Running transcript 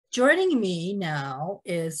Joining me now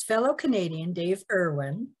is fellow Canadian Dave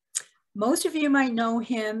Irwin. Most of you might know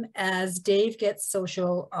him as Dave Gets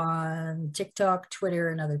Social on TikTok, Twitter,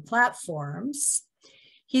 and other platforms.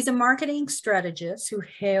 He's a marketing strategist who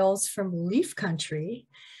hails from Leaf Country.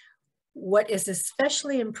 What is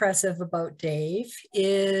especially impressive about Dave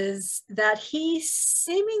is that he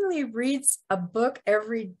seemingly reads a book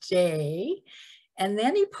every day, and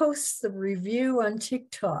then he posts the review on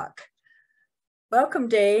TikTok. Welcome,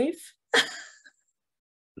 Dave.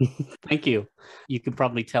 Thank you. You can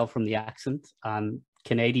probably tell from the accent. I'm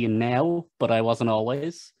Canadian now, but I wasn't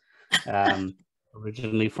always.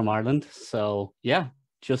 Originally from Ireland. So yeah,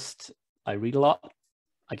 I read a lot.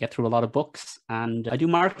 I get through a lot of books and I do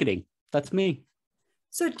marketing. That's me.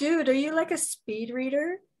 So dude, are you like a speed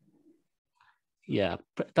reader? Yeah,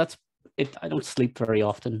 that's it. I don't sleep very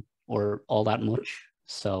often or all that much.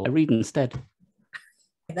 So I read instead.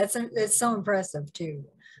 It's so impressive too.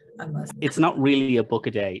 It's not really a book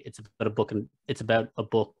a day. It's about a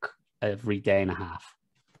book every day and a half.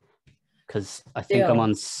 Because I think I'm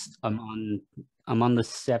on the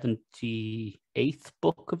 78th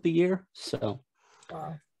book of the year. So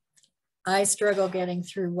wow. I struggle getting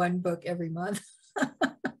through one book every month.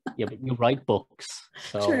 Yeah, but you write books.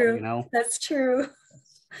 So true. That's true.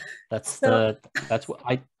 That's what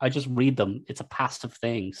I just read them. It's a passive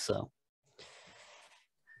thing. So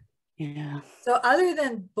yeah. So other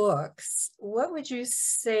than books, what would you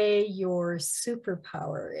say your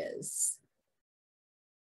superpower is?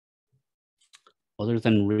 Other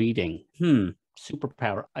than reading,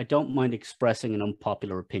 superpower. I don't mind expressing an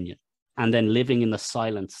unpopular opinion and then living in the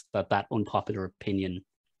silence that unpopular opinion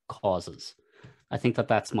causes. I think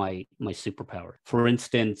that's my superpower. For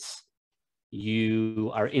instance, you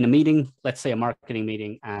are in a meeting, let's say a marketing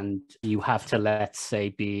meeting, and you have to, let's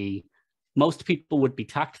say, most people would be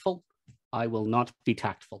tactful. I will not be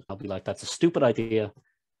tactful. I'll be like, that's a stupid idea,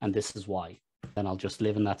 and this is why. Then I'll just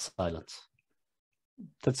live in that silence.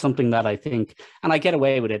 That's something that I think, and I get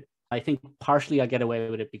away with it. I think partially I get away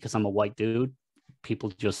with it because I'm a white dude. People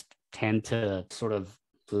just tend to sort of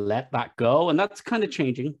let that go, and that's kind of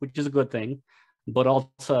changing, which is a good thing. But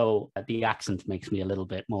also the accent makes me a little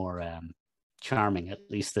bit more charming, at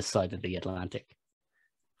least this side of the Atlantic.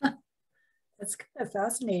 That's kind of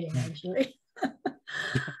fascinating, actually.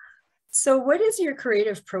 So what does your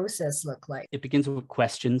creative process look like? It begins with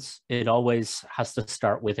questions. It always has to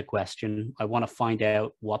start with a question. I want to find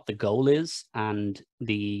out what the goal is and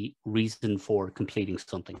the reason for completing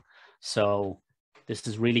something. So this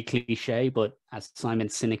is really cliche, but as Simon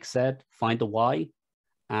Sinek said, find the why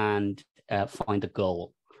and find the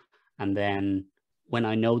goal. And then when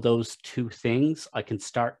I know those two things, I can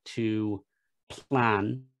start to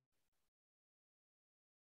plan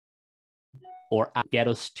or get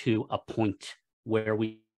us to a point where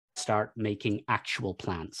we start making actual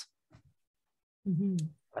plans. Mm-hmm.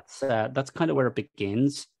 That's kind of where it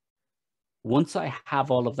begins. Once I have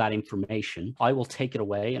all of that information, I will take it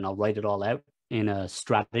away and I'll write it all out in a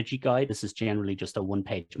strategy guide. This is generally just a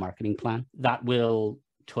one-page marketing plan that will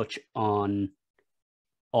touch on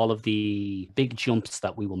all of the big jumps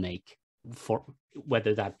that we will make, for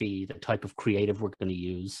whether that be the type of creative we're going to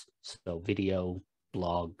use, so video,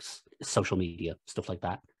 blogs, social media, stuff like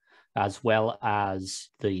that, as well as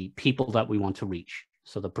the people that we want to reach,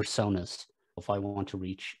 so the personas. If I want to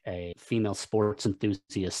reach a female sports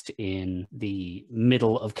enthusiast in the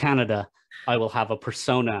middle of Canada, I will have a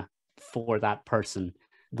persona for that person.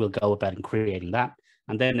 We'll go about in creating that.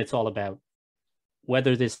 And then it's all about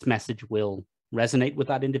whether this message will resonate with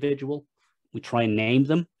that individual. We try and name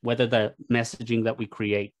them, whether the messaging that we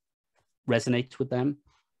create resonates with them.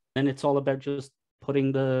 Then it's all about just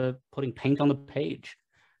putting paint on the page.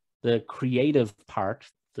 The creative part,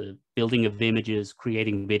 the building of images,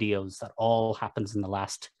 creating videos, that all happens in the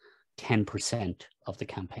last 10% of the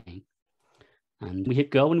campaign. And we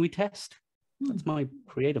hit go and we test. That's my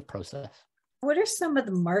creative process. What are some of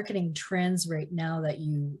the marketing trends right now that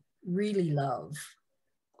you really love?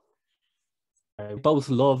 I both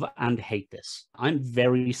love and hate this. I'm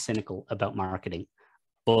very cynical about marketing,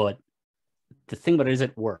 but the thing about it is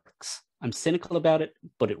it works. I'm cynical about it,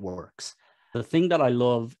 but it works. The thing that I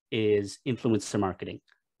love is influencer marketing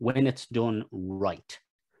when it's done right.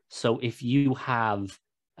 So if you have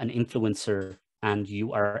an influencer and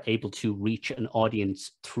you are able to reach an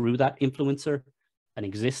audience through that influencer, an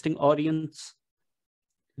existing audience,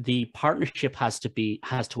 the partnership has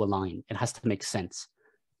to align. It has to make sense.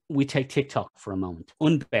 We take TikTok for a moment.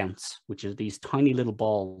 Unbounce, which is these tiny little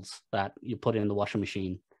balls that you put in the washing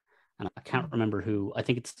machine. And I can't remember who, I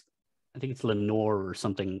think it's Lenore or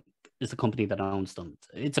something is the company that owns them.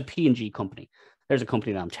 It's a P&G company. There's a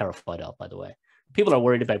company that I'm terrified of, by the way. People are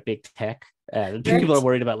worried about big tech. People are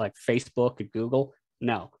worried about like Facebook and Google.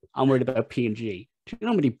 No, I'm worried about P&G. Do you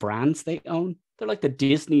know how many brands they own? They're like the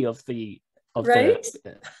Disney of the right?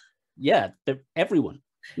 Yeah, they're everyone.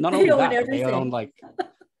 Not They only own that, but everything. they own like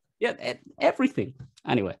everything.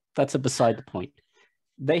 Anyway, that's beside the point.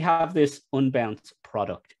 They have this unbounce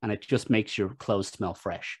product, and it just makes your clothes smell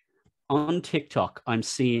fresh. On TikTok, I'm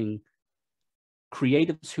seeing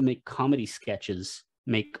creatives who make comedy sketches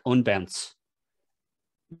make unbounce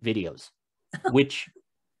videos, which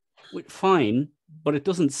fine, but it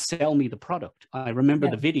doesn't sell me the product. I remember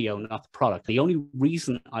the video, not the product. The only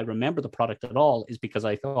reason I remember the product at all is because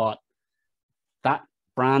I thought that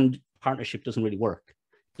brand partnership doesn't really work.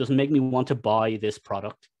 It doesn't make me want to buy this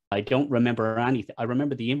product. I don't remember anything. I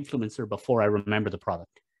remember the influencer before I remember the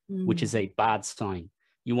product, which is a bad sign.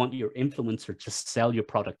 You want your influencer to sell your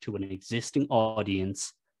product to an existing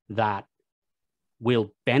audience that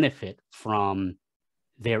will benefit from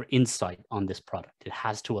their insight on this product. It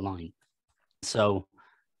has to align. So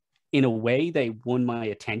in a way, they won my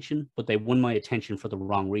attention, but they won my attention for the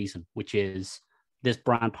wrong reason, which is this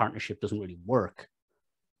brand partnership doesn't really work.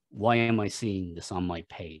 Why am I seeing this on my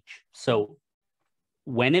page? So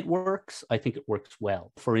when it works, I think it works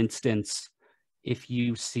well. For instance, if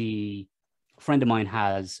you see, a friend of mine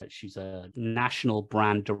she's a national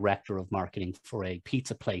brand director of marketing for a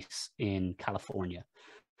pizza place in California,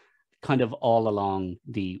 kind of all along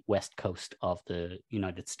the west coast of the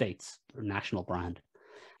United States, their national brand.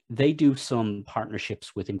 They do some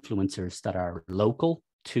partnerships with influencers that are local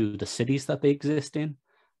to the cities that they exist in.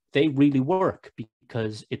 They really work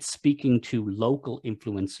because it's speaking to local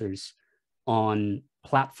influencers on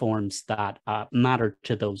platforms that matter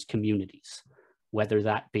to those communities, whether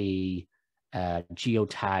that be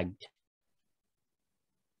geotagged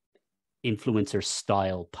influencer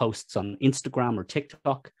style posts on Instagram or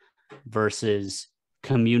TikTok versus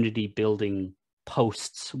community building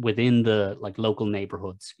posts within the like local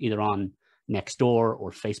neighborhoods, either on Nextdoor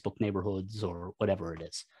or Facebook neighborhoods or whatever it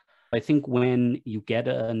is. I think when you get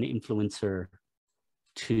an influencer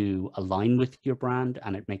to align with your brand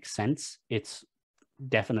and it makes sense, it's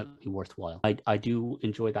definitely worthwhile. I do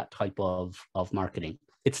enjoy that type of marketing.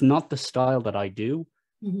 It's not the style that I do,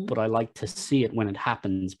 but I like to see it when it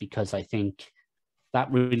happens because I think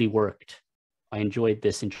that really worked. I enjoyed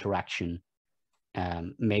this interaction.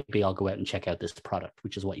 Maybe I'll go out and check out this product,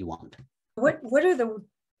 which is what you want. What are the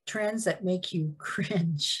trends that make you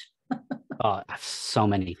cringe? Oh, so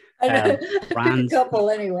many. Brands. A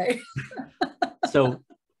couple anyway. So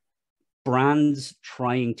brands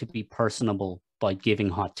trying to be personable by giving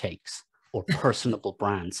hot takes or personable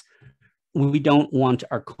brands. We don't want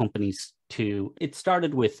our companies to, it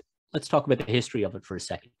started with, let's talk about the history of it for a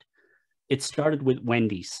second. It started with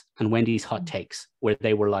Wendy's and Wendy's hot takes, where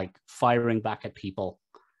they were like firing back at people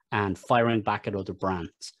and firing back at other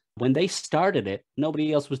brands. When they started it,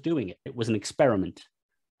 nobody else was doing it. It was an experiment.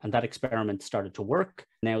 And that experiment started to work.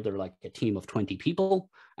 Now they're like a team of 20 people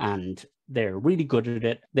and they're really good at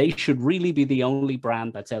it. They should really be the only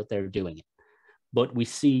brand that's out there doing it. But we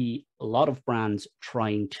see a lot of brands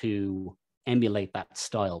trying to emulate that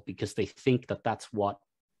style because they think that that's what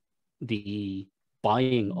the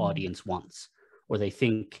buying audience wants, or they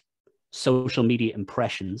think social media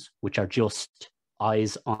impressions, which are just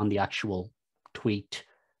eyes on the actual tweet,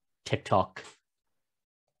 TikTok,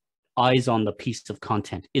 eyes on the piece of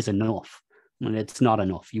content is enough. And it's not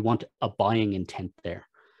enough. You want a buying intent there.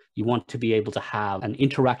 You want to be able to have an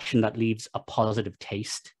interaction that leaves a positive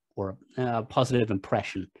taste or a positive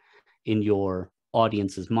impression in your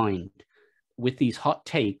audience's mind. With these hot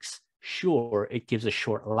takes, sure, it gives a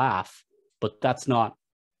short laugh, but that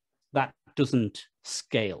doesn't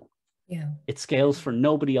scale. Yeah. It scales for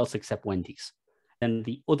nobody else except Wendy's. And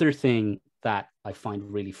the other thing that I find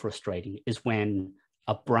really frustrating is when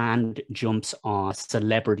a brand jumps on a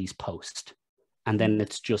celebrity's post and then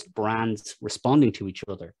it's just brands responding to each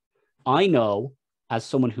other. I know, as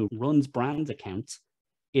someone who runs brands accounts,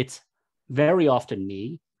 it's very often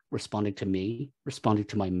me, responding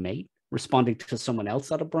to my mate, responding to someone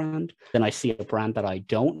else at a brand. Then I see a brand that I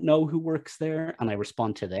don't know who works there and I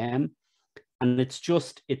respond to them. And it's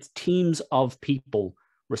teams of people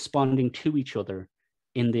responding to each other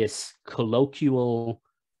in this colloquial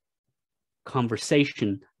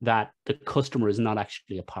conversation that the customer is not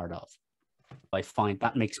actually a part of. I find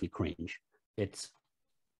that makes me cringe. It's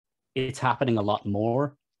happening a lot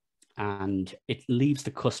more and it leaves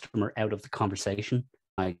the customer out of the conversation.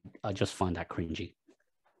 I just find that cringy.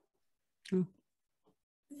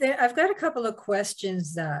 I've got a couple of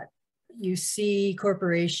questions that you see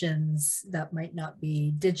corporations that might not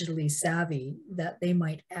be digitally savvy that they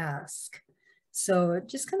might ask. So I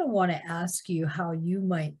just kind of want to ask you how you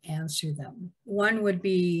might answer them. One would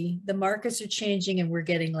be the markets are changing and we're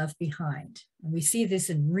getting left behind. And we see this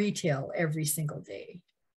in retail every single day.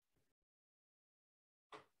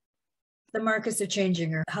 The markets are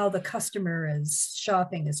changing, or how the customer is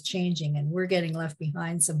shopping is changing and we're getting left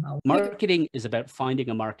behind somehow. Marketing is about finding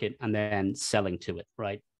a market and then selling to it,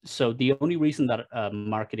 right? So the only reason that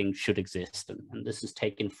marketing should exist, and this is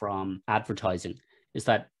taken from advertising, is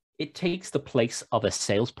that it takes the place of a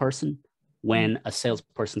salesperson when a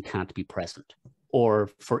salesperson can't be present, or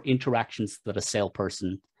for interactions that a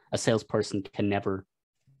salesperson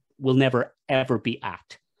will never ever be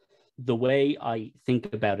at. The way I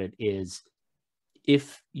think about it is,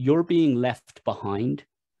 if you're being left behind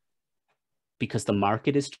because the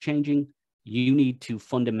market is changing, you need to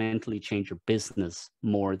fundamentally change your business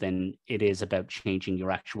more than it is about changing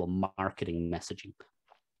your actual marketing messaging.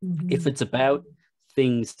 If it's about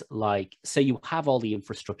things like, say you have all the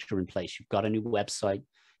infrastructure in place, you've got a new website,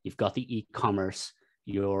 you've got the e-commerce,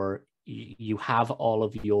 you have all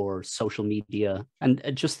of your social media, and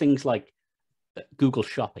just things like Google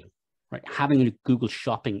Shopping, right? Having a Google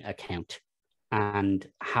Shopping account and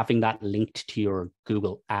having that linked to your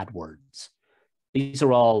Google AdWords. These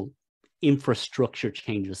are all infrastructure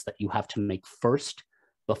changes that you have to make first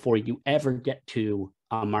before you ever get to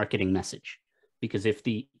a marketing message. Because if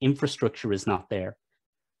the infrastructure is not there,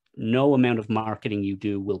 no amount of marketing you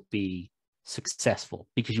do will be successful,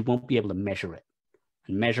 because you won't be able to measure it.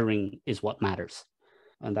 And measuring is what matters.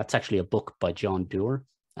 And that's actually a book by John Doerr.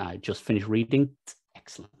 I just finished reading. It's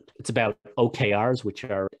excellent. It's about OKRs, which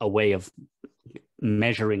are a way of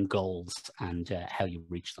measuring goals and how you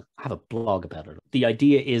reach them. I have a blog about it. The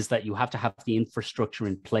idea is that you have to have the infrastructure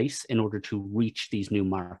in place in order to reach these new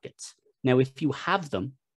markets. Now, if you have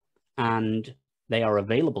them and they are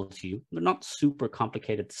available to you, they're not super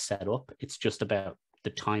complicated to set up. It's just about the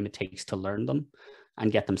time it takes to learn them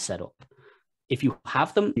and get them set up. If you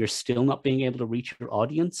have them, you're still not being able to reach your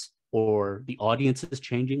audience, or the audience is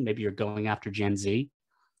changing, maybe you're going after Gen Z,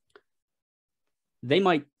 they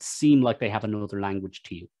might seem like they have another language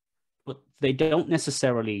to you, but they don't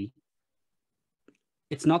necessarily.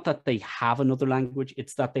 It's not that they have another language,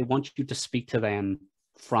 it's that they want you to speak to them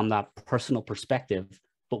from that personal perspective,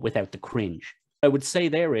 but without the cringe. I would say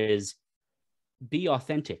there is, be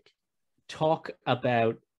authentic. Talk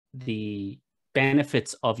about the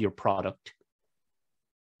benefits of your product,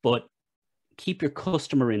 but keep your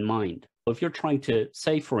customer in mind. If you're trying to,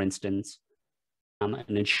 say, for instance, I'm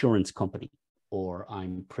an insurance company, or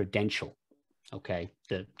I'm Prudential, okay,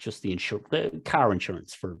 the car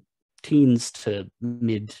insurance for teens to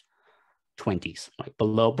mid 20s, like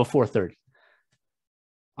before 30.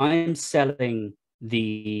 I'm selling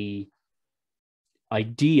the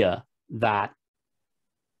idea that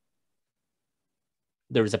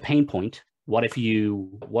there's a pain point. What if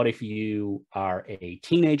you are a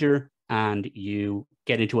teenager and you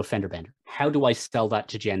get into a fender bender? How do I sell that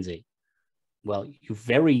to Gen Z? Well,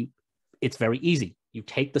 it's very easy. You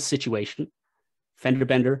take the situation, fender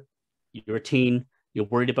bender, you're a teen, you're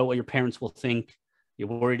worried about what your parents will think, you're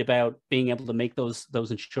worried about being able to make those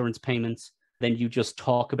insurance payments, then you just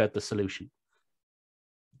talk about the solution.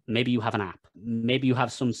 Maybe you have an app, maybe you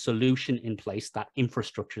have some solution in place, that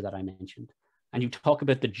infrastructure that I mentioned, and you talk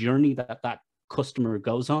about the journey that customer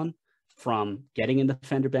goes on from getting in the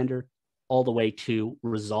fender bender all the way to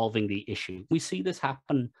resolving the issue. We see this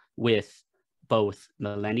happen with both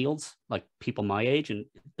millennials, like people my age, and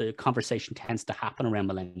the conversation tends to happen around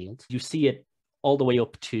millennials. You see it all the way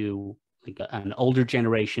up to like an older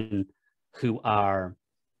generation who are,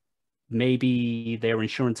 maybe their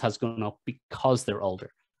insurance has gone up because they're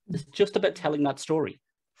older. It's just about telling that story,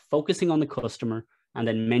 focusing on the customer, and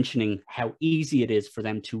then mentioning how easy it is for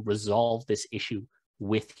them to resolve this issue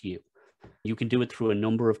with you. You can do it through a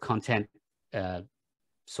number of content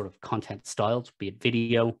styles, be it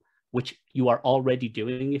video, which you are already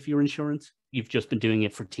doing if you're insurance. You've just been doing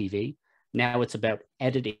it for TV. Now it's about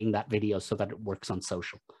editing that video so that it works on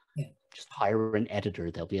social. Yeah. Just hire an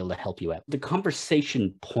editor. They'll be able to help you out. The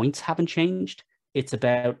conversation points haven't changed. It's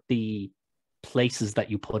about the places that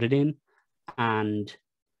you put it in. And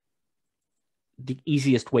the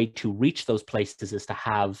easiest way to reach those places is to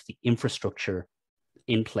have the infrastructure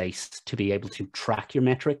in place to be able to track your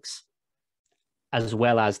metrics, as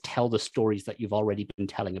well as tell the stories that you've already been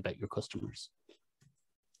telling about your customers.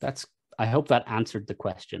 I hope that answered the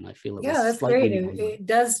question. I feel it was that's great. It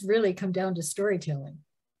does really come down to storytelling.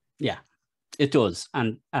 Yeah, It does.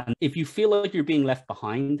 And if you feel like you're being left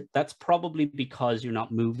behind, that's probably because you're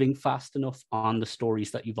not moving fast enough on the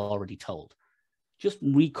stories that you've already told. Just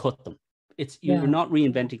recut them. You're not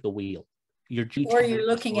reinventing the wheel. Or you're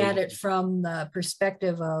looking at it from the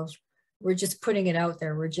perspective of, we're just putting it out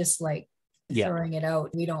there. We're just like throwing it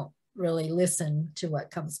out. We don't really listen to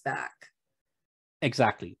what comes back.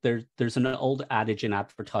 Exactly. There's an old adage in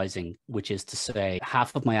advertising, which is to say,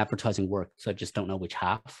 half of my advertising works, I just don't know which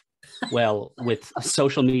half. Well, with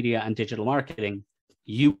social media and digital marketing,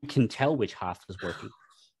 you can tell which half is working.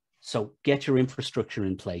 So get your infrastructure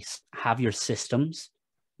in place, have your systems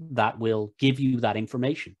that will give you that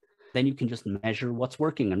information. Then you can just measure what's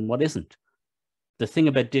working and what isn't. The thing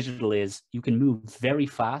about digital is you can move very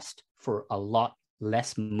fast for a lot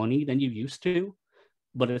less money than you used to,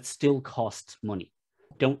 but it still costs money.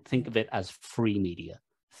 Don't think of it as free media.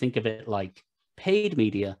 Think of it like paid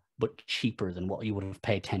media, but cheaper than what you would have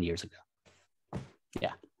paid 10 years ago.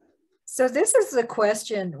 Yeah. So this is a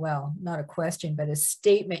question, well, not a question, but a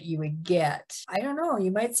statement you would get. I don't know,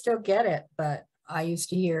 you might still get it, but I used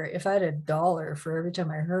to hear, if I had $1 for every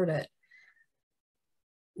time I heard it,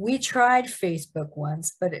 we tried Facebook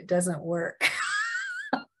once, but it doesn't work.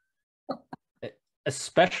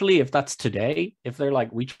 Especially if that's today. If they're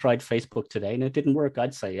like, we tried Facebook today and it didn't work,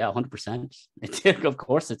 I'd say, yeah, 100%. It did. Of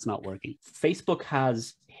course it's not working. Facebook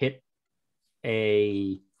has hit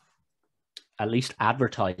at least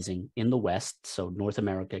advertising in the West, so North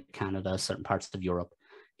America, Canada, certain parts of Europe,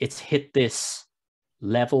 it's hit this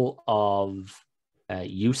level of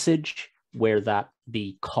usage where that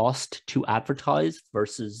the cost to advertise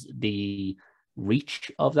versus the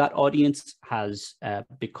reach of that audience has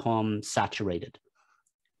become saturated.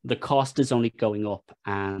 The cost is only going up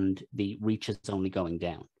and the reach is only going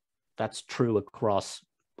down. That's true across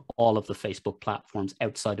all of the Facebook platforms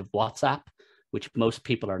outside of WhatsApp, which most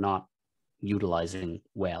people are not utilizing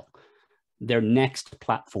well. Their next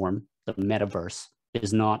platform, the metaverse,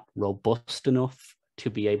 is not robust enough to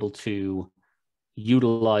be able to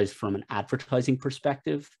utilize from an advertising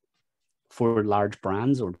perspective for large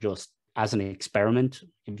brands or just as an experiment.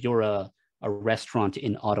 If you're a restaurant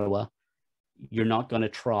in Ottawa, you're not going to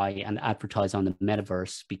try and advertise on the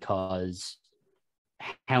metaverse because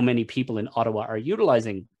how many people in Ottawa are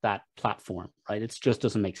utilizing that platform, right? It just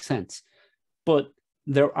doesn't make sense. But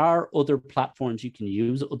there are other platforms you can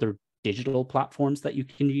use, other digital platforms that you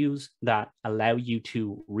can use that allow you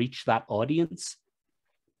to reach that audience.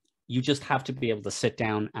 You just have to be able to sit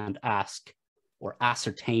down and ask, or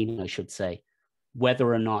ascertain, I should say,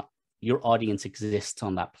 whether or not your audience exists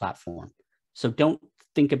on that platform. So don't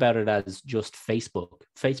think about it as just Facebook.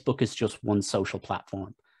 Facebook is just one social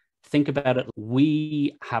platform. Think about it.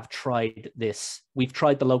 We have tried this. We've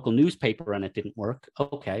tried the local newspaper and it didn't work.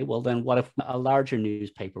 Okay, well then what if a larger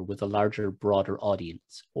newspaper with a larger, broader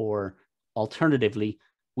audience? Or alternatively,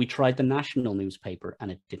 we tried the national newspaper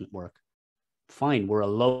and it didn't work. Fine, we're a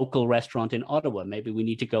local restaurant in Ottawa. Maybe we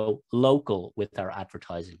need to go local with our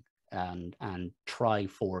advertising and try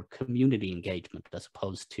for community engagement as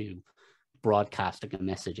opposed to broadcasting a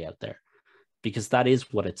message out there, because that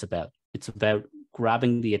is what it's about. It's about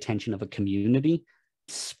grabbing the attention of a community,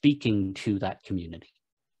 speaking to that community.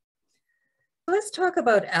 Let's talk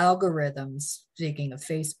about algorithms, speaking of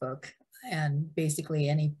Facebook and basically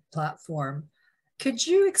any platform. Could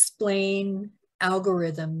you explain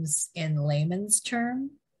algorithms in layman's term?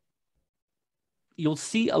 You'll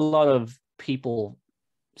see a lot of people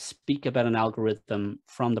speak about an algorithm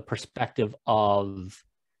from the perspective of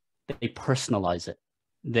they personalize it,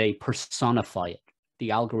 they personify it.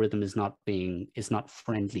 The algorithm is not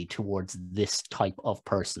friendly towards this type of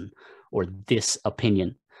person or this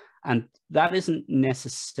opinion. And that isn't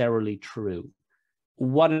necessarily true.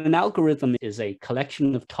 What an algorithm is a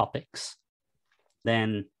collection of topics.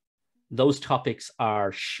 Then those topics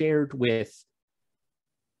are shared with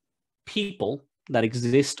people that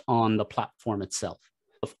exist on the platform itself.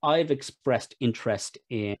 If I've expressed interest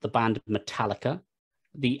in the band Metallica,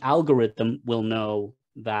 the algorithm will know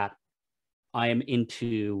that I am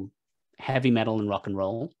into heavy metal and rock and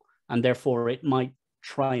roll, and therefore it might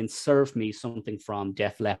try and serve me something from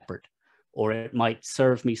Def Leppard, or it might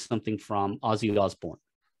serve me something from Ozzy Osbourne.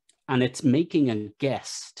 And it's making a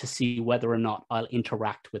guess to see whether or not I'll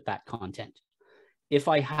interact with that content. If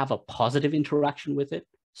I have a positive interaction with it,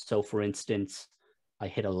 so for instance, I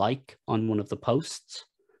hit a like on one of the posts,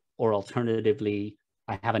 or alternatively,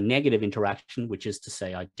 I have a negative interaction, which is to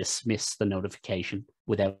say I dismiss the notification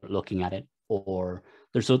without looking at it, or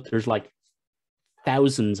there's like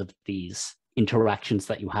thousands of these interactions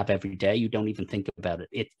that you have every day. You don't even think about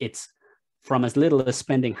it. It's from as little as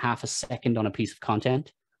spending half a second on a piece of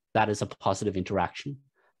content that is a positive interaction.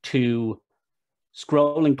 To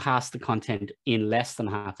scrolling past the content in less than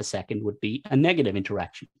half a second would be a negative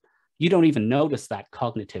interaction. You don't even notice that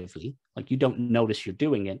cognitively, like you don't notice you're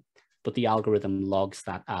doing it, but the algorithm logs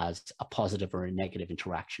that as a positive or a negative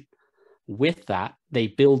interaction. With that, they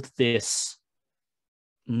build this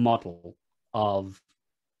model of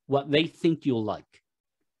what they think you'll like.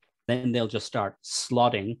 Then they'll just start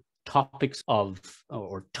slotting topics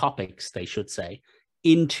they should say,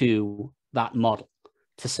 into that model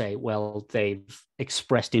to say, well, they've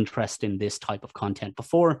expressed interest in this type of content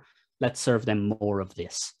before, let's serve them more of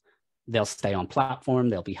this. They'll stay on platform,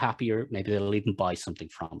 they'll be happier, maybe they'll even buy something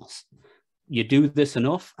from us. You do this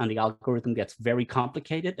enough and the algorithm gets very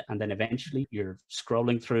complicated, and then eventually you're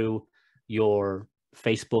scrolling through your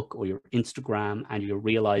Facebook or your Instagram and you're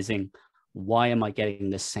realizing, why am I getting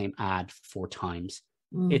this same ad 4 times?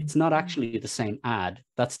 It's not actually the same ad.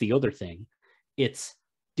 That's the other thing. It's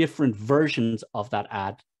different versions of that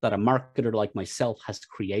ad that a marketer like myself has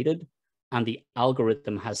created. And the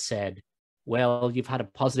algorithm has said, well, you've had a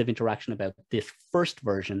positive interaction about this first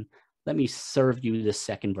version. Let me serve you this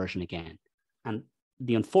second version again. And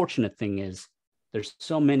the unfortunate thing is there's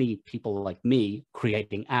so many people like me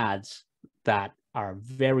creating ads that are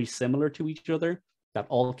very similar to each other, that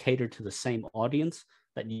all cater to the same audience,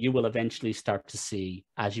 that you will eventually start to see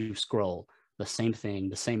as you scroll the same thing,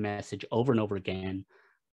 the same message over and over again.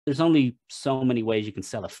 There's only so many ways you can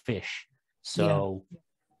sell a fish. So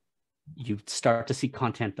you start to see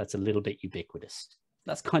content that's a little bit ubiquitous.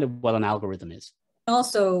 That's kind of what an algorithm is.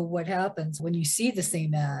 Also, what happens when you see the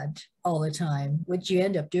same ad all the time, what you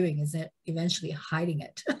end up doing is eventually hiding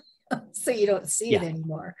it. So you don't see it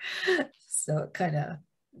anymore. So it kind of...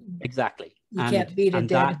 Exactly. You can't beat a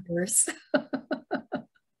dead horse.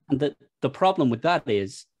 And the problem with that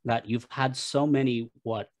is that you've had so many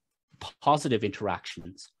positive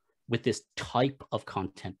interactions with this type of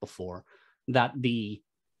content before, that the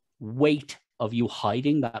weight of you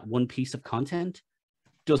hiding that one piece of content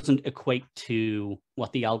doesn't equate to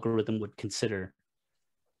what the algorithm would consider.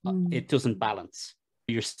 It doesn't balance.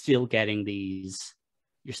 You're still getting this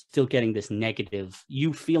negative.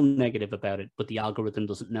 You feel negative about it, but the algorithm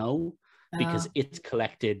doesn't know, because it's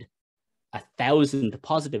collected 1,000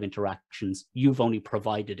 positive interactions. You've only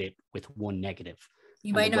provided it with one negative.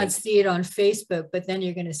 You might not see it on Facebook, but then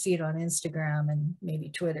you're going to see it on Instagram and maybe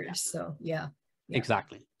Twitter. So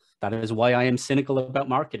exactly. That is why I am cynical about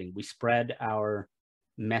marketing. We spread our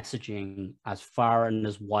messaging as far and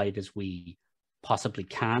as wide as we possibly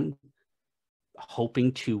can,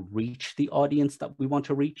 hoping to reach the audience that we want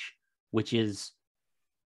to reach, which is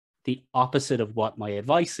the opposite of what my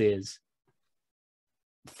advice is.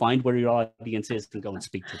 Find where your audience is and go and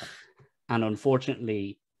speak to them. And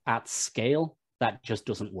unfortunately, at scale, that just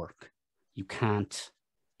doesn't work. You can't,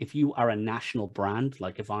 if you are a national brand,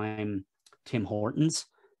 like if I'm Tim Hortons,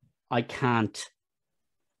 I can't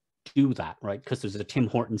do that, right? Because there's a Tim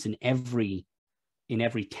Hortons in every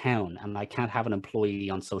town, and I can't have an employee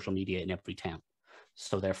on social media in every town.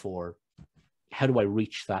 So therefore, how do I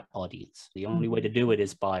reach that audience? The only way to do it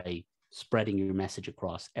is by spreading your message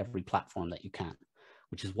across every platform that you can,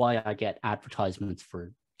 which is why I get advertisements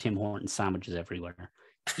for Tim Hortons sandwiches everywhere,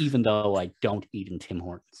 even though I don't eat in Tim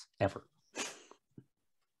Hortons ever.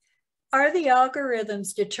 Are the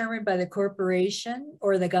algorithms determined by the corporation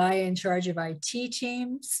or the guy in charge of IT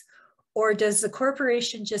teams? Or does the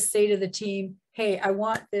corporation just say to the team, hey, I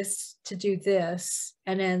want this to do this,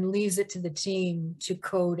 and then leaves it to the team to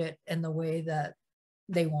code it in the way that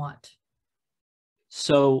they want?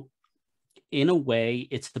 So in a way,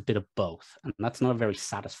 it's a bit of both, and that's not a very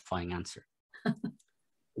satisfying answer.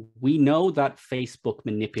 We know that Facebook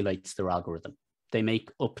manipulates their algorithm. They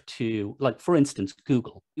make up to, like, for instance,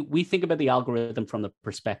 Google. We think about the algorithm from the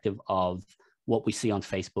perspective of what we see on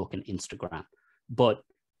Facebook and Instagram, but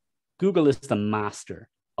Google is the master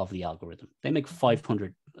of the algorithm. They make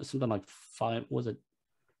 500, something like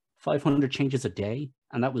 500 changes a day,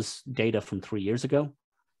 and that was data from 3 years ago,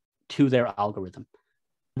 to their algorithm.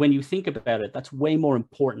 When you think about it, that's way more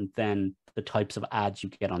important than the types of ads you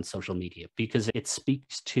get on social media, because it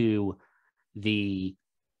speaks to the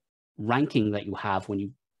ranking that you have when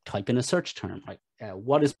you type in a search term. Like,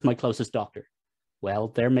 what is my closest doctor? Well,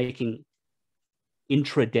 they're making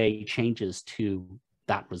intraday changes to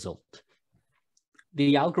that result.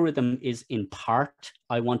 The algorithm is in part,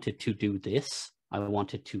 I wanted to do this. I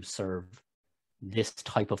wanted to serve this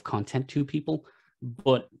type of content to people.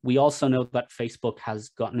 But we also know that Facebook has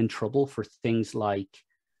gotten in trouble for things like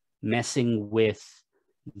messing with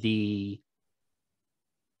the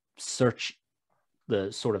sort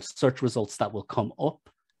of search results that will come up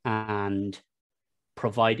and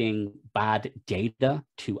providing bad data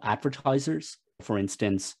to advertisers. For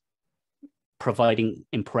instance, providing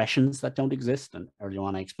impressions that don't exist. And earlier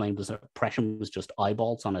on I explained was that impression was just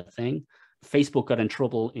eyeballs on a thing. Facebook got in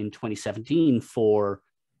trouble in 2017 for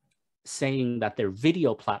saying that their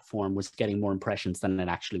video platform was getting more impressions than it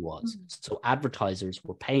actually was. So advertisers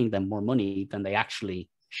were paying them more money than they actually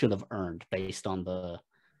should have earned based on the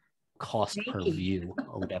cost per view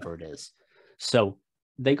or whatever it is. So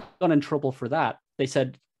they got in trouble for that. They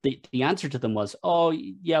said the answer to them was, oh,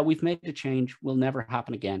 yeah, we've made a change. Will never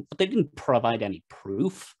happen again. But they didn't provide any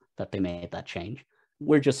proof that they made that change.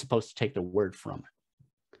 We're just supposed to take their word from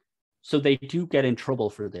it. So they do get in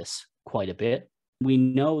trouble for this quite a bit. We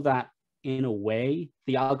know that in a way,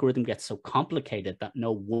 the algorithm gets so complicated that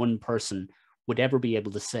no one person would ever be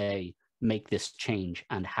able to say, make this change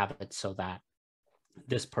and have it so that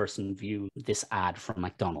this person view this ad from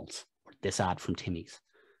McDonald's or this ad from Timmy's.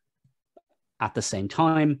 At the same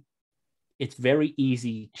time, it's very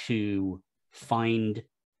easy to find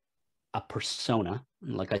a persona.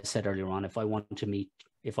 Like I said earlier on, if I want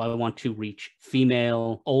to reach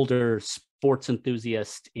female, older sports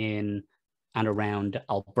enthusiasts in and around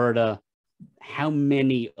Alberta, how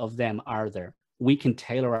many of them are there? We can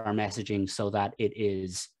tailor our messaging so that it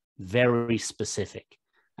is very specific.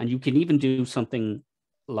 And you can even do something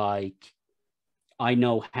like, I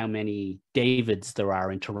know how many Davids there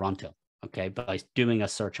are in Toronto. Okay, by doing a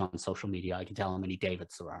search on social media, I can tell how many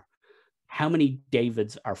Davids there are. How many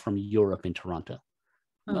Davids are from Europe in Toronto?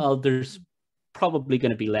 Well, there's probably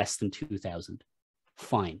going to be less than 2,000.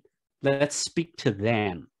 Fine. Let's speak to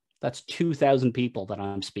them. That's 2,000 people that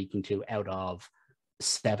I'm speaking to out of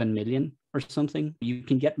 7 million or something. You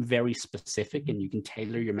can get very specific and you can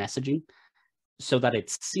tailor your messaging so that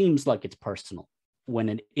it seems like it's personal when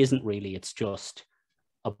it isn't really. It's just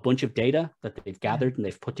a bunch of data that they've gathered and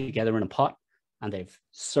they've put together in a pot and they've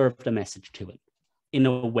served a message to it. In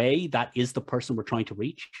a way, that is the person we're trying to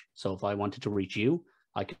reach. So if I wanted to reach you,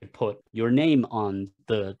 I could put your name on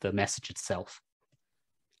the message itself,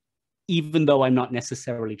 even though I'm not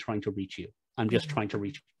necessarily trying to reach you. I'm just trying to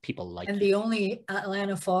reach people like you. And the only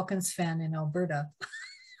Atlanta Falcons fan in Alberta.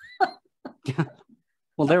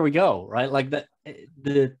 Well, there we go, right? Like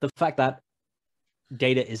the fact that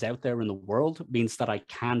data is out there in the world means that I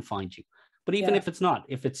can find you. But even if it's not,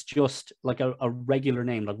 if it's just like a regular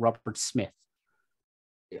name like Robert Smith,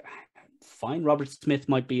 fine, Robert Smith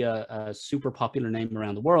might be a super popular name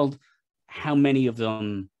around the world. How many of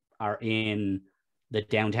them are in the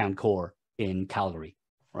downtown core in Calgary,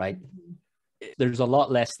 right? There's a lot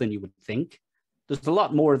less than you would think. There's a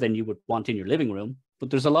lot more than you would want in your living room, but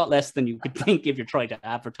there's a lot less than you could think if you're trying to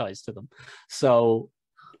advertise to them. So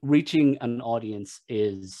reaching an audience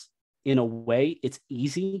is, in a way, it's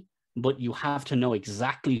easy, but you have to know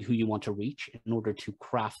exactly who you want to reach in order to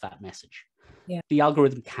craft that message. Yeah. The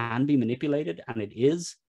algorithm can be manipulated, and it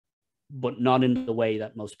is, but not in the way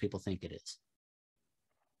that most people think it is.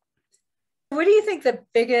 What do you think the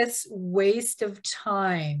biggest waste of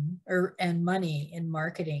time and money in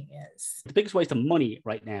marketing is? The biggest waste of money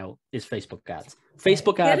right now is Facebook ads.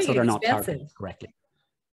 Facebook ads that are not targeted correctly.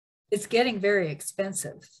 It's getting very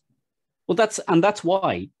expensive. Well, that's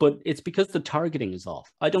why, but it's because the targeting is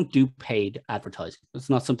off. I don't do paid advertising. It's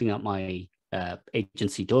not something that my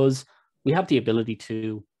agency does. We have the ability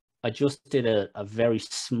to. I just did a very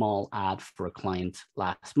small ad for a client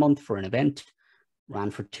last month for an event,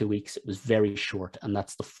 ran for 2 weeks. It was very short, and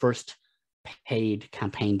that's the first paid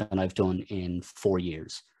campaign that I've done in 4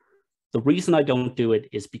 years. The reason I don't do it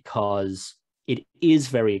is because it is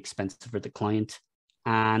very expensive for the client,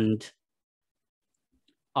 and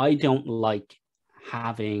I don't like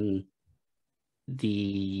having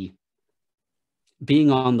being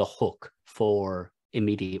on the hook for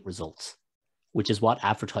immediate results, which is what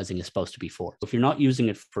advertising is supposed to be for. If you're not using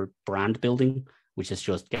it for brand building, which is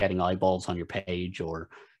just getting eyeballs on your page, or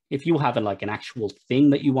if you have an actual thing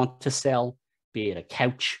that you want to sell, be it a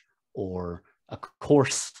couch or a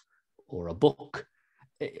course or a book,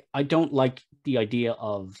 I don't like the idea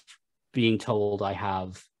of being told I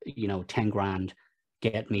have, 10 grand,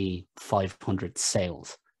 get me 500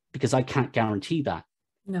 sales, because I can't guarantee that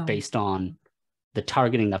based on the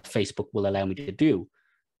targeting that Facebook will allow me to do,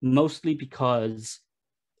 mostly because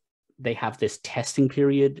they have this testing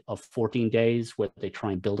period of 14 days where they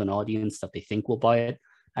try and build an audience that they think will buy it.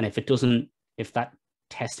 And if that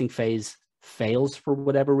testing phase fails for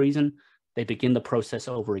whatever reason, they begin the process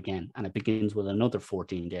over again, and it begins with another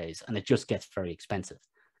 14 days, and it just gets very expensive.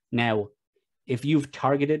 Now, if you've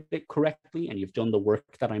targeted it correctly and you've done the work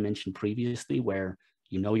that I mentioned previously, where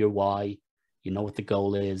you know your why, you know what the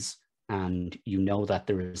goal is, and you know that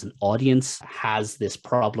there is an audience has this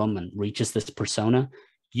problem and reaches this persona,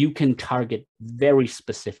 you can target very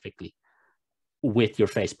specifically with your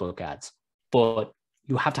Facebook ads. But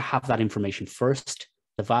you have to have that information first.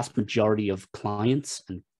 The vast majority of clients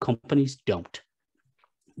and companies don't.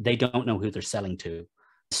 They don't know who they're selling to.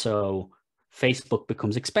 So Facebook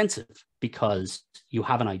becomes expensive because you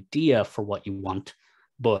have an idea for what you want,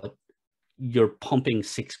 but you're pumping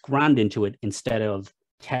 $6,000 into it instead of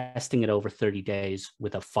testing it over 30 days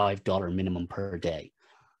with a $5 minimum per day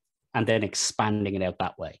and then expanding it out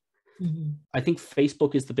that way. Mm-hmm. I think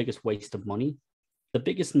Facebook is the biggest waste of money. The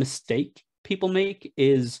biggest mistake people make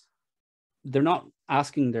is they're not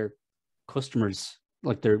asking their customers,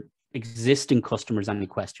 like their existing customers, any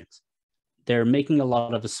questions. They're making a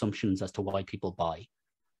lot of assumptions as to why people buy.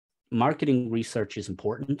 Marketing research is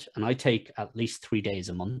important, and I take at least 3 days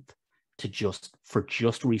a month to just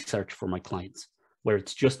research for my clients, where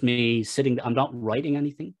it's just me sitting. I'm not writing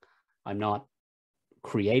anything. I'm not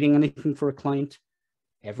creating anything for a client.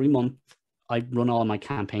 Every month, I run all my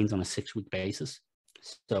campaigns on a 6-week basis.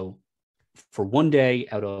 So for 1 day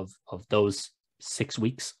out of those 6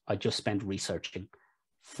 weeks, I just spend researching,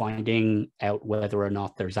 finding out whether or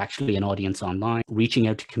not there's actually an audience online, reaching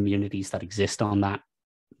out to communities that exist on that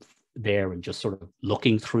there, and just sort of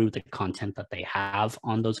looking through the content that they have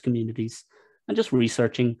on those communities and just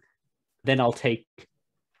researching. Then I'll take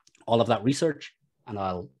all of that research and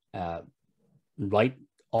I'll write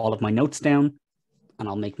all of my notes down and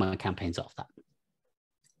I'll make my campaigns off that.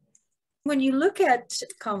 When you look at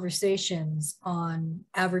conversations on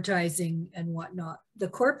advertising and whatnot, the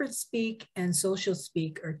corporate speak and social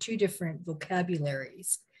speak are two different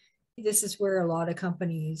vocabularies. This is where a lot of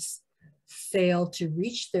companies fail to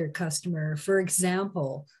reach their customer. For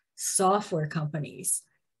example, software companies.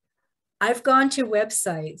 I've gone to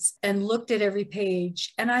websites and looked at every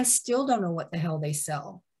page, and I still don't know what the hell they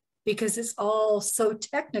sell because it's all so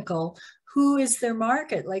technical. Who is their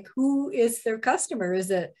market? Like, who is their customer?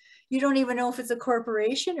 Is it, you don't even know if it's a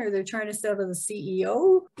corporation or they're trying to sell to the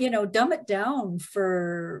CEO? You know, dumb it down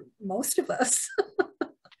for most of us.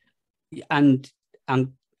 and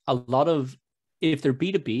a lot of, if they're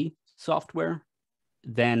B2B software,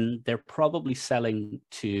 then they're probably selling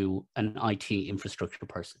to an IT infrastructure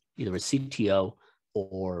person, either a CTO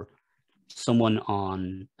or someone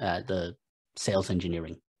on the sales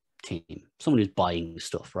engineering team, someone who's buying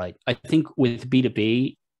stuff, right? I think with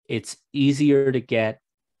B2B, it's easier to get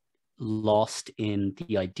lost in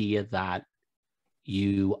the idea that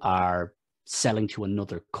you are selling to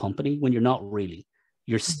another company when you're not really.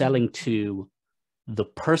 You're selling to the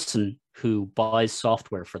person who buys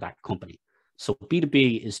software for that company. So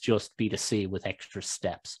B2B is just B2C with extra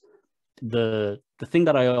steps. The thing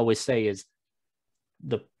that I always say is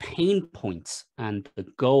the pain points and the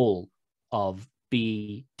goal of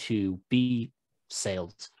B2B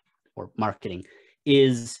sales or marketing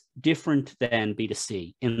is different than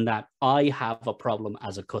B2C in that I have a problem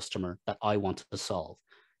as a customer that I want to solve.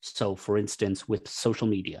 So for instance, with social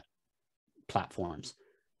media platforms,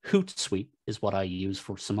 Hootsuite is what I use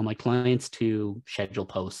for some of my clients to schedule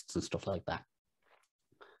posts and stuff like that.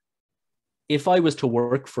 If I was to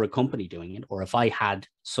work for a company doing it, or if I had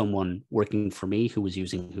someone working for me who was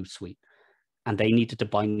using Hootsuite and they needed to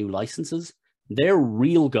buy new licenses, their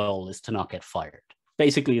real goal is to not get fired.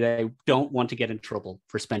 Basically, they don't want to get in trouble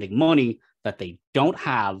for spending money that they don't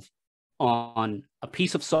have on a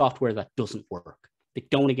piece of software that doesn't work. They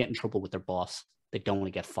don't want to get in trouble with their boss. They don't want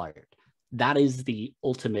to get fired. That is the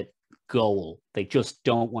ultimate goal. They just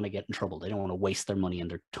don't want to get in trouble. They don't want to waste their money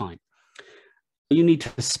and their time. You need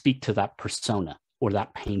to speak to that persona or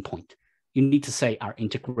that pain point. You need to say our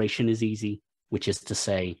integration is easy, which is to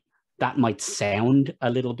say that might sound a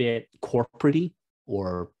little bit corporate-y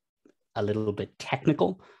or a little bit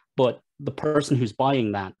technical, but the person who's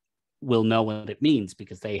buying that will know what it means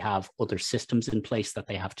because they have other systems in place that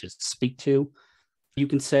they have to speak to. You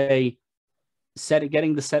can say,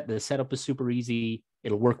 getting the setup is super easy.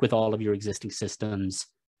 It'll work with all of your existing systems,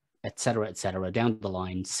 et cetera, down the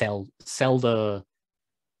line. Sell the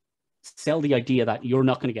idea that you're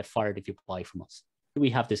not going to get fired if you buy from us. We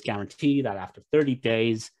have this guarantee that after 30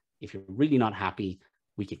 days, if you're really not happy,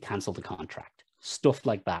 we could cancel the contract. Stuff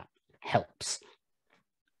like that helps.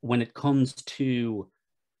 When it comes to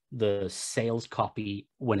the sales copy,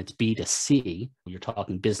 when it's B2C, you're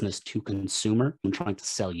talking business to consumer and trying to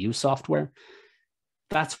sell you software,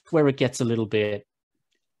 that's where it gets a little bit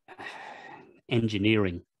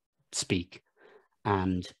engineering speak.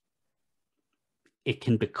 And it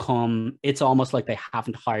can become, it's almost like they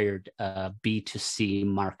haven't hired a B2C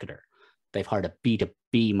marketer. They've hired a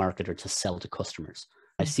B2B marketer to sell to customers.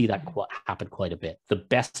 I see that happen quite a bit. The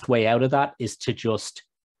best way out of that is to just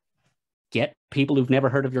get people who've never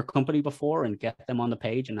heard of your company before and get them on the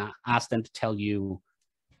page and ask them to tell you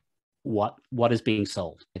what is being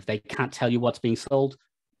sold. If they can't tell you what's being sold,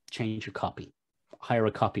 change your copy. Hire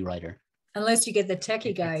a copywriter. Unless you get the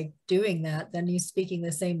techie guy doing that, then he's speaking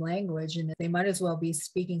the same language and they might as well be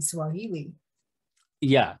speaking Swahili.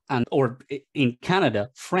 Yeah, or in Canada,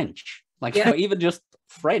 French. Like, yeah. Even just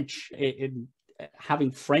French, in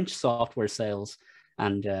having French software sales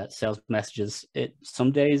and sales messages.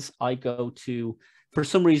 Some days I go to, for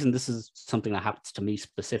some reason, this is something that happens to me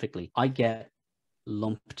specifically. I get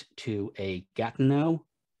lumped to a Gatineau,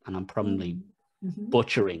 and I'm probably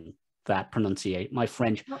butchering that pronunciation. My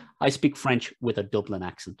French, I speak French with a Dublin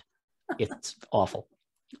accent. It's awful.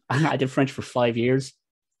 I did French for 5 years.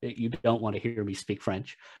 You don't want to hear me speak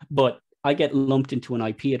French, but I get lumped into an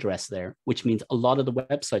IP address there, which means a lot of the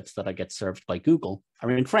websites that I get served by Google are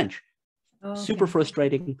in French. Okay. Super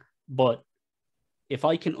frustrating, but if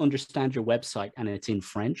I can understand your website and it's in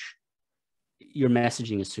French, your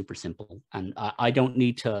messaging is super simple, and I don't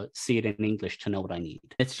need to see it in English to know what I need.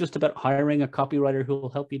 It's just about hiring a copywriter who will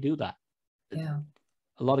help you do that. Yeah.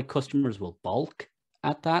 A lot of customers will balk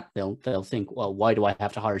at that. They'll think, well, why do I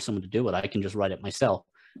have to hire someone to do it? I can just write it myself.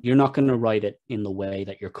 You're not going to write it in the way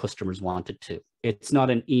that your customers want it to. It's not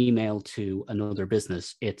an email to another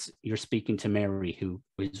business. You're speaking to Mary, who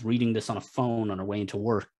is reading this on a phone on her way into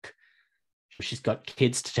work. She's got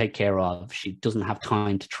kids to take care of. She doesn't have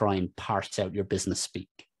time to try and parse out your business speak.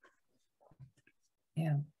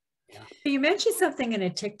 Yeah. You mentioned something in a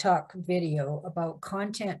TikTok video about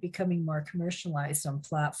content becoming more commercialized on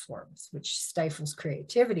platforms, which stifles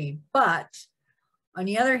creativity. But on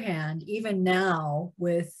the other hand, even now,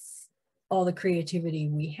 with all the creativity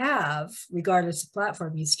we have, regardless of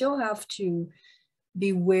platform, you still have to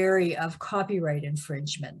be wary of copyright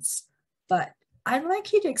infringements. But I'd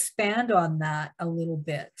like you to expand on that a little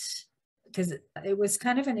bit, because it was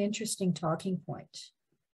kind of an interesting talking point.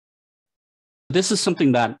 This is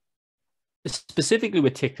something that, specifically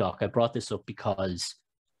with TikTok, I brought this up because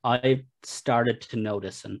I started to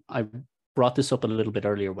notice, and I brought this up a little bit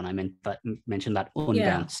earlier when I mentioned that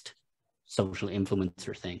unbounced social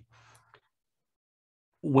influencer thing.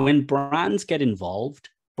 When brands get involved,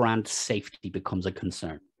 brand safety becomes a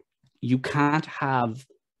concern. You can't have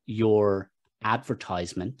your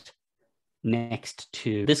advertisement next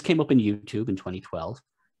to, this came up in YouTube in 2012,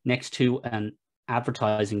 next to an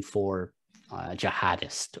advertising for a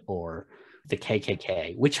jihadist or the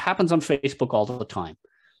KKK, which happens on Facebook all the time.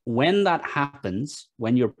 When that happens,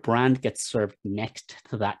 when your brand gets served next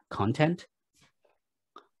to that content,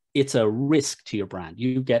 it's a risk to your brand.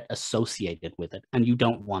 You get associated with it, and you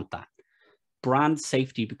don't want that. Brand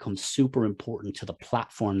safety becomes super important to the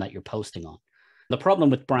platform that you're posting on. The problem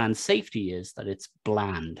with brand safety is that it's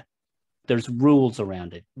bland. There's rules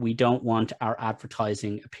around it. We don't want our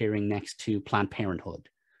advertising appearing next to Planned Parenthood.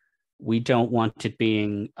 We don't want it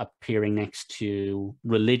appearing next to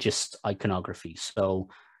religious iconography. So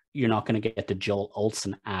you're not going to get the Joel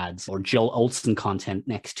Olsen ads or Joel Olsen content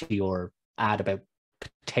next to your ad about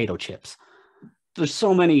potato chips. There's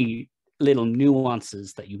so many little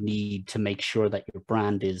nuances that you need to make sure that your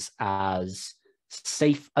brand is as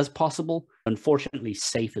safe as possible. Unfortunately,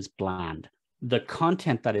 safe is bland. The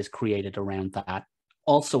content that is created around that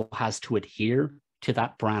also has to adhere to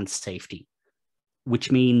that brand safety,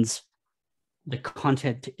 which means the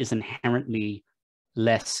content is inherently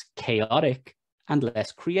less chaotic and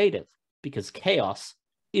less creative, because chaos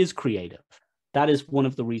is creative. That is one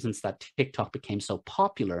of the reasons that TikTok became so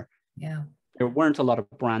popular. Yeah. There weren't a lot of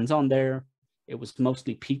brands on there. It was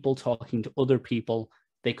mostly people talking to other people.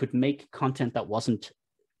 They could make content that wasn't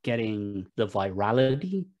getting the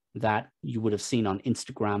virality that you would have seen on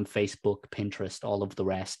Instagram, Facebook, Pinterest, all of the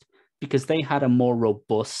rest, because they had a more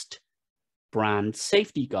robust brand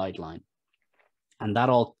safety guideline. And that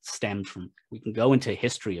all stemmed from, we can go into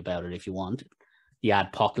history about it if you want, the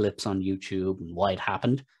adpocalypse on YouTube and why it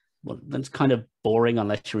happened. Well, that's kind of boring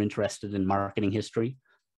unless you're interested in marketing history,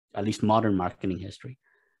 at least modern marketing history.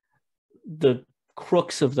 The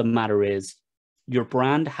crux of the matter is your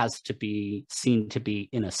brand has to be seen to be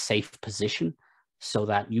in a safe position so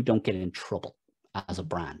that you don't get in trouble as a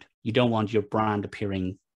brand. You don't want your brand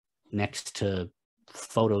appearing next to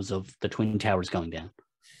photos of the Twin Towers going down.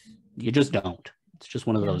 You just don't. It's just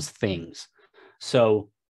one of those things.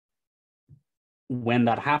 So when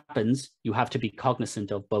that happens, you have to be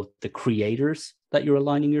cognizant of both the creators that you're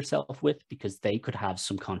aligning yourself with, because they could have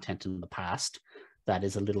some content in the past that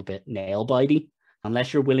is a little bit nail-bitey.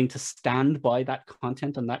 Unless you're willing to stand by that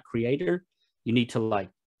content and that creator, you need to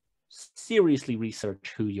seriously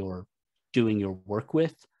research who you're doing your work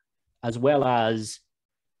with, as well as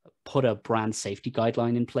put a brand safety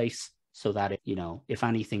guideline in place so that, if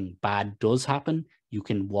anything bad does happen, you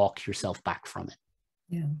can walk yourself back from it.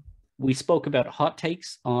 Yeah. We spoke about hot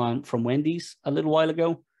takes from Wendy's a little while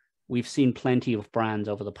ago. We've seen plenty of brands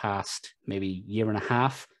over the past maybe year and a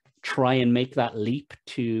half try and make that leap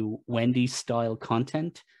to Wendy's style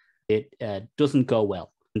content. It doesn't go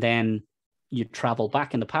well. And then you travel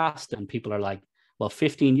back in the past and people are like, well,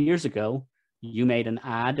 15 years ago, you made an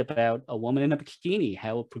ad about a woman in a bikini.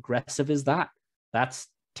 How progressive is that? That's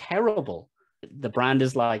terrible. The brand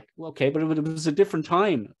is like, okay, but it was a different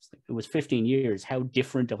time. It was 15 years. How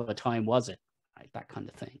different of a time was it? Right? That kind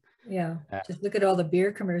of thing. Yeah. Just look at all the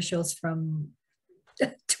beer commercials from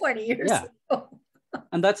 20 years ago.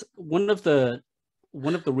 And that's one of the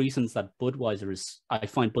reasons that I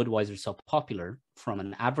find Budweiser so popular from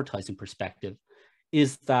an advertising perspective,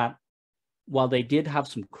 is that while they did have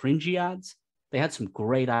some cringy ads, they had some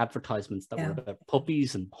great advertisements that were about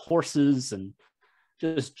puppies and horses and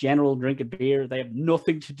just general drinking beer. They have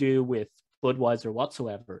nothing to do with Budweiser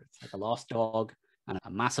whatsoever. It's like a lost dog and a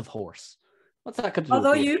massive horse. What's that got to do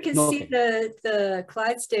Although with beer? you can see the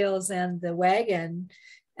Clydesdales and the wagon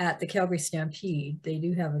at the Calgary Stampede. They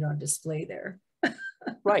do have it on display there.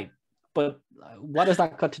 Right. But what has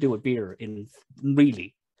that got to do with beer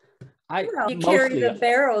really? You carry the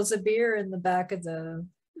barrels of beer in the back of the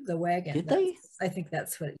wagon. Did they? I think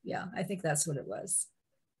that's what it was.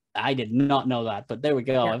 I did not know that, but there we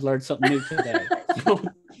go. Yeah. I've learned something new today.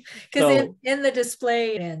 Because in the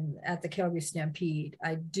display at the Calgary Stampede,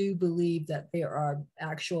 I do believe that there are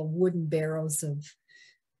actual wooden barrels of,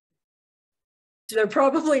 they're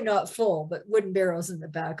probably not full, but wooden barrels in the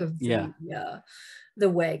back of the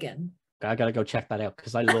wagon. I gotta go check that out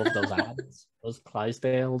because I love those ads. Those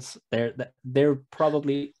Clydesdales, they're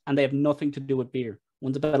probably, and they have nothing to do with beer.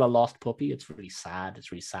 One's about a lost puppy. It's really sad.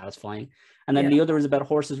 It's really satisfying. And then the other is about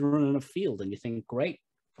horses running in a field, and you think, great.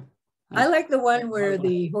 I like the one where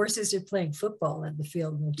the horses are playing football in the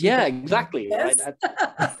field. Yeah, exactly. Yes.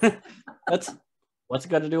 Right? That's what's it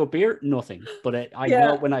got to do with beer? Nothing. But I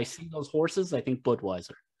know when I see those horses, I think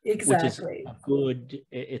Budweiser. Exactly.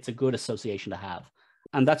 It's a good association to have.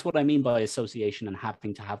 And that's what I mean by association and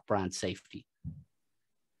having to have brand safety.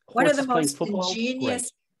 One of the most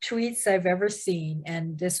ingenious tweets I've ever seen,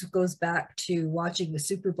 and this goes back to watching the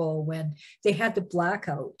Super Bowl when they had the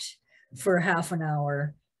blackout for half an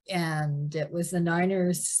hour, and it was the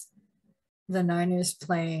Niners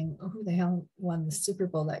playing, who the hell won the Super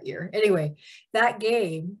Bowl that year? Anyway, that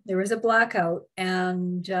game, there was a blackout,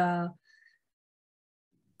 and of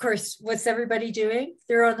course, what's everybody doing?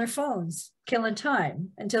 They're on their phones, killing time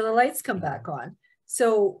until the lights come back on.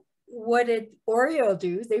 So what did Oreo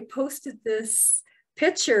do? They posted this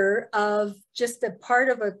picture of just a part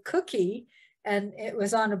of a cookie, and it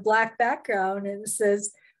was on a black background, and it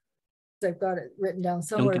says, I've got it written down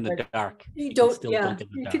somewhere. Dunk in the dark. You don't, dunk in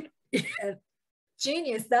the dark.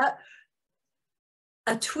 Genius. That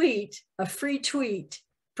a free tweet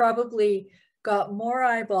probably got more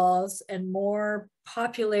eyeballs and more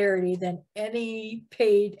popularity than any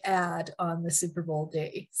paid ad on the Super Bowl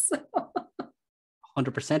day.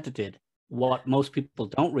 100% it did. What most people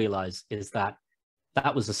don't realize is that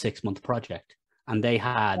was a 6-month project, and they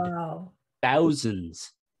had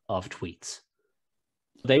thousands of tweets.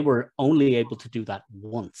 They were only able to do that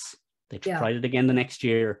once. They tried it again the next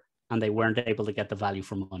year, and they weren't able to get the value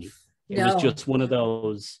for money. It was just one of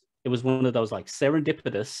those. It was one of those like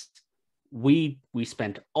serendipitous. We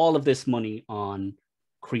spent all of this money on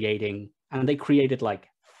creating, and they created like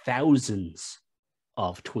thousands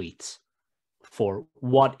of tweets for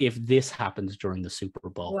what if this happens during the Super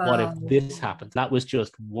Bowl? Wow. What if this happens? That was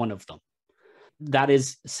just one of them. That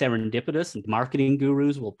is serendipitous, and marketing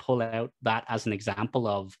gurus will pull out that as an example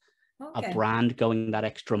of a brand going that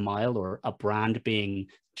extra mile, or a brand being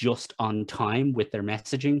just on time with their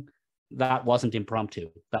messaging. That wasn't impromptu.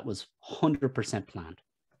 That was 100% planned.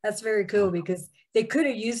 That's very cool, because they could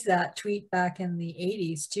have used that tweet back in the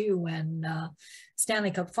 80s too, when Stanley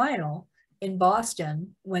Cup final in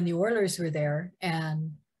Boston, when the Oilers were there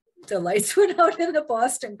and the lights went out in the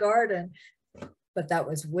Boston Garden. But that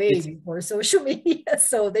was way before social media.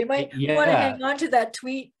 So they might want to hang on to that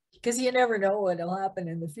tweet, because you never know what will happen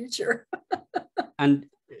in the future. And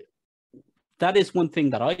that is one thing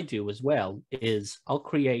that I do as well, is I'll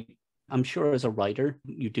create, I'm sure as a writer,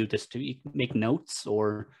 you do this too, you make notes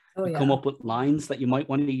or come up with lines that you might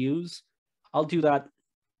want to use. I'll do that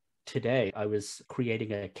today. I was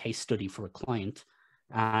creating a case study for a client,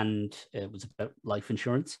 and it was about life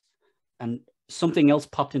insurance. And something else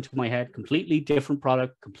popped into my head, completely different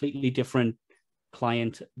product, completely different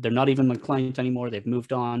client. They're not even my client anymore. They've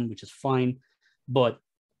moved on, which is fine. But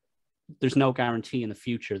there's no guarantee in the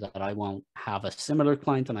future that I won't have a similar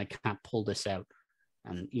client and I can't pull this out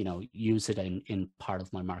and, you know, use it in part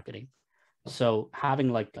of my marketing. So having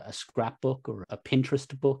like a scrapbook or a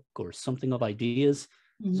Pinterest book or something of ideas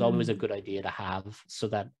is always a good idea to have, so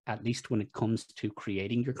that at least when it comes to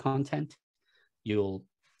creating your content, you'll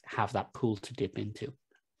have that pool to dip into.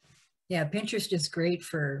 Yeah, Pinterest is great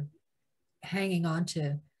for hanging on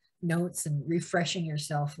to notes and refreshing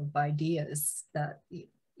yourself of ideas that,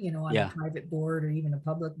 you know, on a private board or even a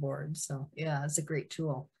public board. So yeah, it's a great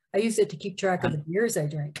tool. I use it to keep track of the beers I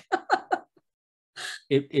drink.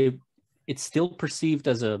 It's still perceived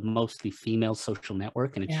as a mostly female social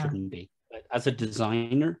network, and it shouldn't be. But as a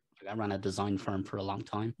designer, I ran a design firm for a long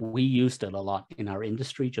time. We used it a lot in our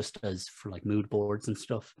industry, just as for like mood boards and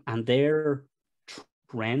stuff. And their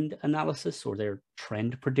trend analysis or their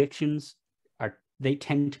trend predictions they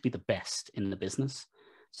tend to be the best in the business.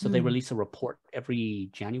 So they release a report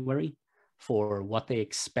every January for what they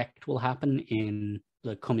expect will happen in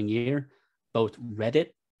the coming year. Both Reddit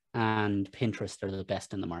and Pinterest are the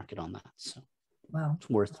best in the market on that. So wow, it's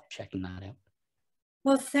worth checking that out.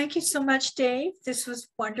 Well, thank you so much, Dave. This was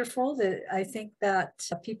wonderful. I think that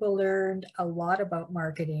people learned a lot about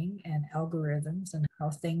marketing and algorithms and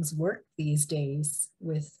how things work these days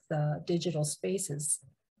with digital spaces.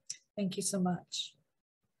 Thank you so much.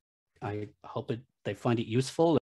 I hope they find it useful.